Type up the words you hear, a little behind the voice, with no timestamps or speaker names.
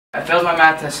I failed my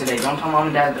math test today. Don't tell mom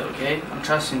and dad though, okay? I'm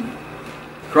trusting you.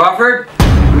 Crawford,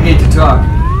 we need to talk.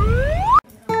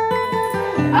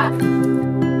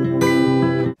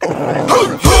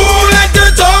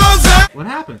 What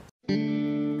happened?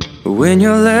 When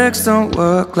your legs don't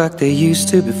work like they used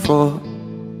to before.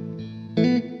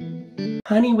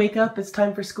 Honey, wake up, it's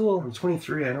time for school. I'm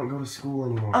 23, I don't go to school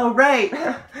anymore. Oh, right.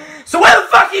 So why the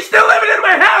fuck are you still living in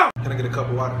my house? Can I get a cup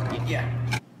of water? Yeah.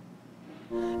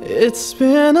 It's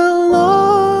been a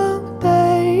long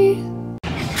day.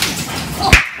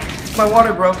 My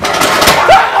water broke.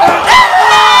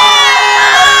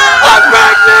 I'm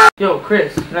pregnant! Yo,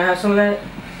 Chris, can I have some of that?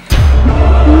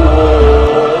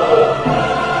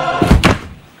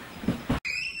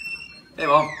 Hey,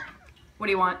 Mom. What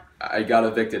do you want? I got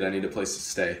evicted. I need a place to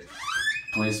stay.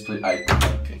 Please,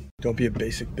 okay. Don't be a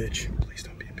basic bitch. Please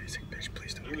don't be a basic bitch.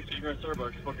 Please don't be.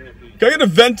 Can I get a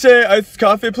venti iced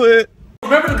coffee, please?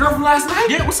 Remember the girl from last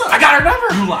night? Yeah, what's up? I got her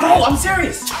number. You lied. Bro, I'm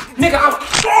serious. Nigga,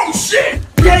 oh shit.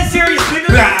 Yeah, serious,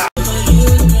 nigga.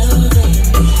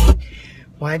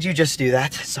 Why'd you just do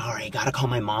that? Sorry, gotta call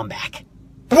my mom back.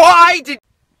 Why did...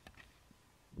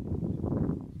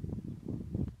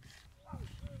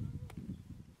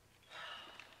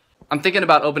 I'm thinking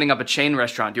about opening up a chain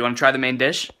restaurant. Do you want to try the main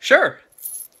dish? Sure.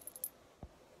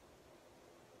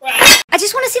 I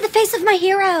just want to see the face of my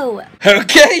hero.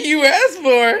 Okay, you asked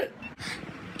for it.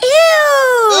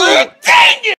 Ew!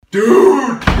 Dang it!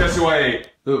 Dude! Guess who I ate?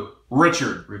 Who?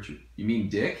 Richard. Richard. You mean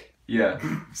Dick? Yeah.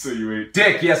 So you ate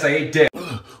Dick, yes, I ate Dick.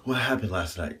 What happened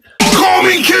last night? Call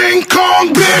me King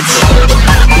Kong,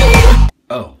 bitch!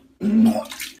 Oh.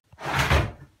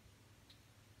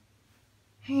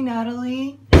 Hey,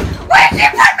 Natalie. Where'd you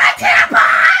put my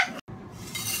tampon?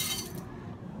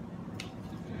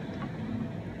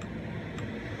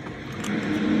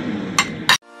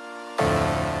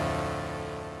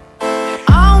 I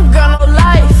don't got no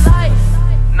life.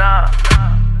 Nah.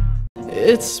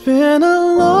 It's been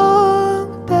a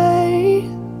long day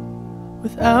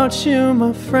without you,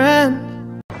 my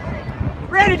friend.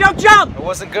 Randy, don't jump! I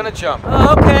wasn't gonna jump.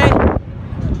 Oh, okay.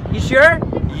 You sure?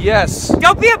 Yes.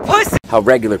 Don't be a pussy! How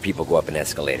regular people go up an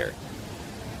escalator.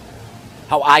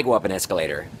 How I go up an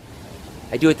escalator.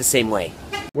 I do it the same way.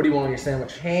 What do you want on your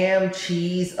sandwich? Ham,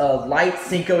 cheese, a light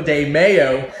Cinco de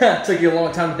Mayo. Took you a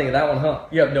long time to think of that one, huh?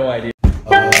 You have no idea.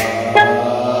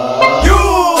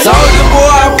 Soldier boy,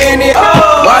 I'm in it.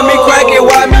 Why me crack it?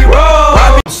 Why me roll?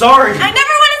 I'm sorry. I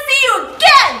never want to see you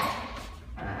again!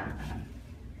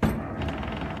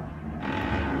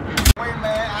 Wait,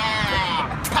 man.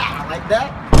 Like that?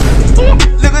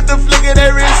 Look at the flick of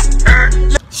that wrist.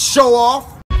 Show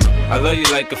off. I love you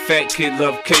like a fat kid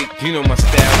love cake. You know my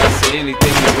style. I say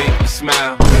anything to make you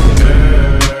smile.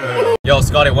 Yo,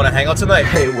 Scotty, wanna hang out tonight?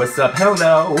 Hey, what's up? Hell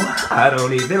no. I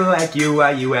don't even like you.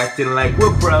 Why you acting like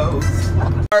we're bros?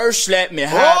 First, let me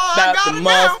hop out the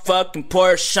motherfucking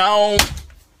Porsche.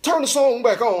 Turn the song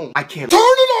back on. I can't. Turn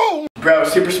it on. Bro,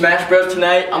 Super Smash Bros.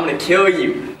 Tonight, I'm gonna kill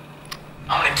you.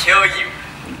 I'm gonna kill you.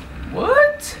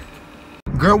 What?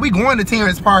 Girl, we going to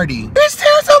Terrence's party. Is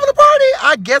Terrence having a party?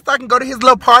 I guess I can go to his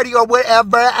little party or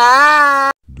whatever.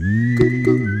 I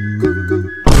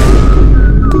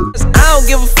don't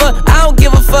give a fuck. I don't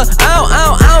give a fuck.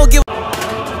 I don't give a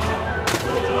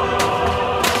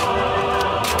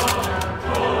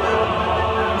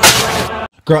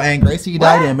Girl, and Gracie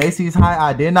died in Macy's High.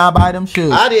 I did not buy them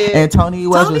shoes. I did. And Tony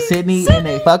was with Sydney, and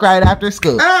they fuck right after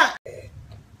school.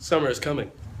 Summer is coming.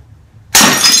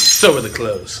 So are the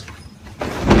clothes.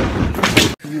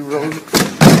 You wrong.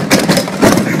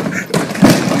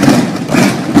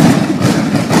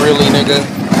 Really, nigga?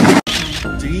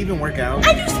 Do you even work out?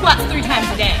 I do squats 3 times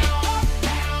a day.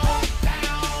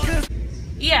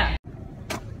 Yeah.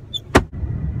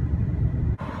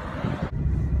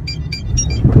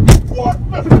 What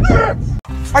the heck?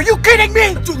 Are you kidding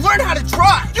me? To learn how to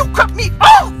drive, you cut me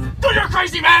off! Dude, you're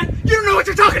crazy, man! You don't know what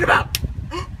you're talking about!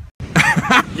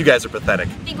 You guys are pathetic.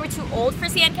 Think we're too old for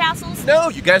sandcastles? No,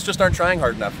 you guys just aren't trying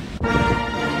hard enough. Look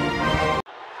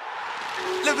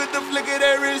at the flick of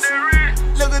that wrist.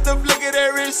 Look at the flick of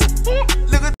that wrist.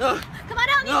 Look at. Come on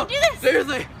out, you can do this!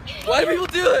 Seriously, why do people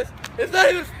do this? It's not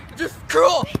even just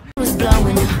cruel. Was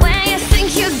blowing. Where you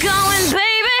think you're going,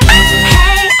 baby?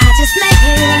 Hey, I just met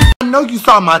you. I know you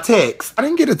saw my text. I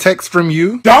didn't get a text from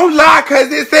you. Don't lie,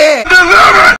 cause it said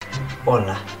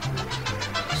Hola.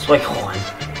 Soy Juan.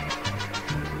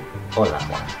 Hola,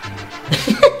 Juan.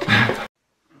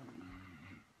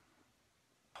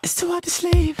 It's too hard to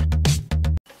sleep.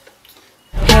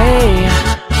 Hey.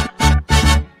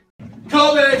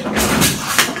 COVID!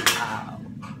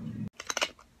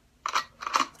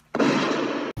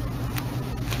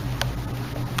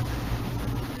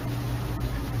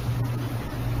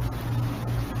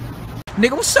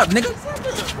 Nigga, what's up, nigga?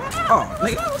 Oh,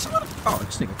 nigga, what's up? Oh,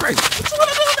 this nigga crazy.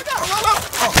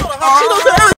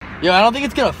 Yo, I don't think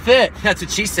it's gonna fit. That's what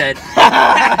she said.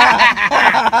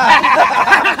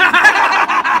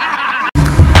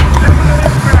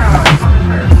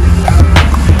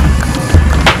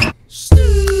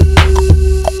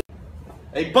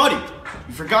 Hey, buddy,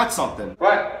 you forgot something.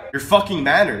 What? Your fucking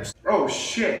manners. Oh,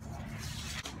 shit.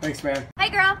 Thanks, man. Hey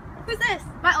girl, who's this?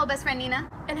 My old best friend Nina.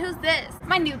 And who's this?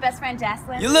 My new best friend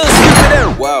Jaslyn. You little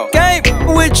stupid. Wow. Gabe,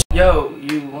 which? Yo,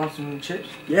 you want some chips?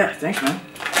 Yeah, thanks, man.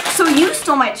 So you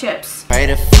stole my chips. Pray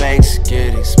the fakes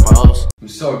get exposed. I'm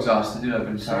so exhausted, dude. I've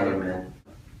been sorry, man.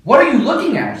 What are you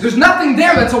looking at? There's nothing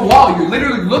there. That's a wall. You're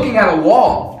literally looking at a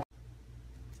wall.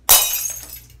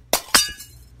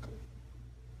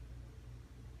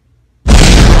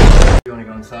 You wanna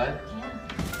go inside?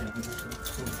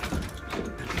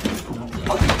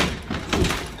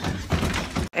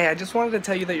 Hey, I just wanted to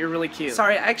tell you that you're really cute.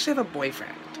 Sorry, I actually have a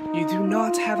boyfriend. You do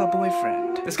not have a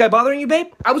boyfriend. This guy bothering you, babe?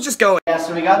 I was just going. Yeah,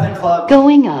 so we got the club.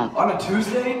 Going up. On a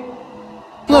Tuesday?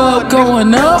 Club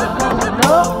going up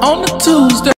on the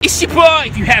Tuesday. It's your boy.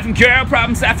 If you having girl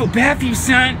problems, I feel bad for you,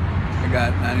 son. I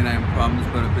got 99 problems,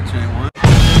 but a bitch ain't one.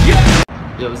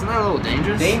 Yeah. Yo, isn't that a little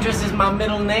dangerous? Dangerous is my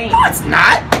middle name. No, it's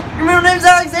not. Your middle name's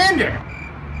Alexander.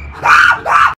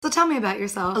 So tell me about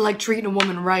yourself. I like treating a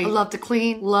woman right. I love to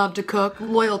clean, love to cook,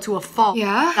 loyal to a fault.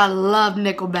 Yeah? I love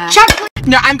nickelback.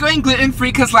 No, I'm going gluten-free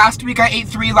because last week I ate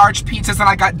 3 large pizzas and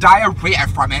I got diarrhea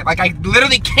from it. Like, I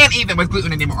literally can't eat them with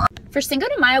gluten anymore. For Cinco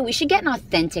de Mayo, we should get an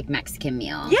authentic Mexican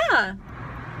meal. Yeah.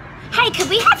 Hey, could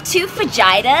we have 2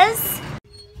 fajitas?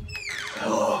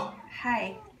 Hello.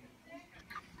 Hi.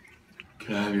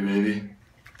 Can I have your baby?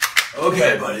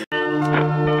 Okay, buddy.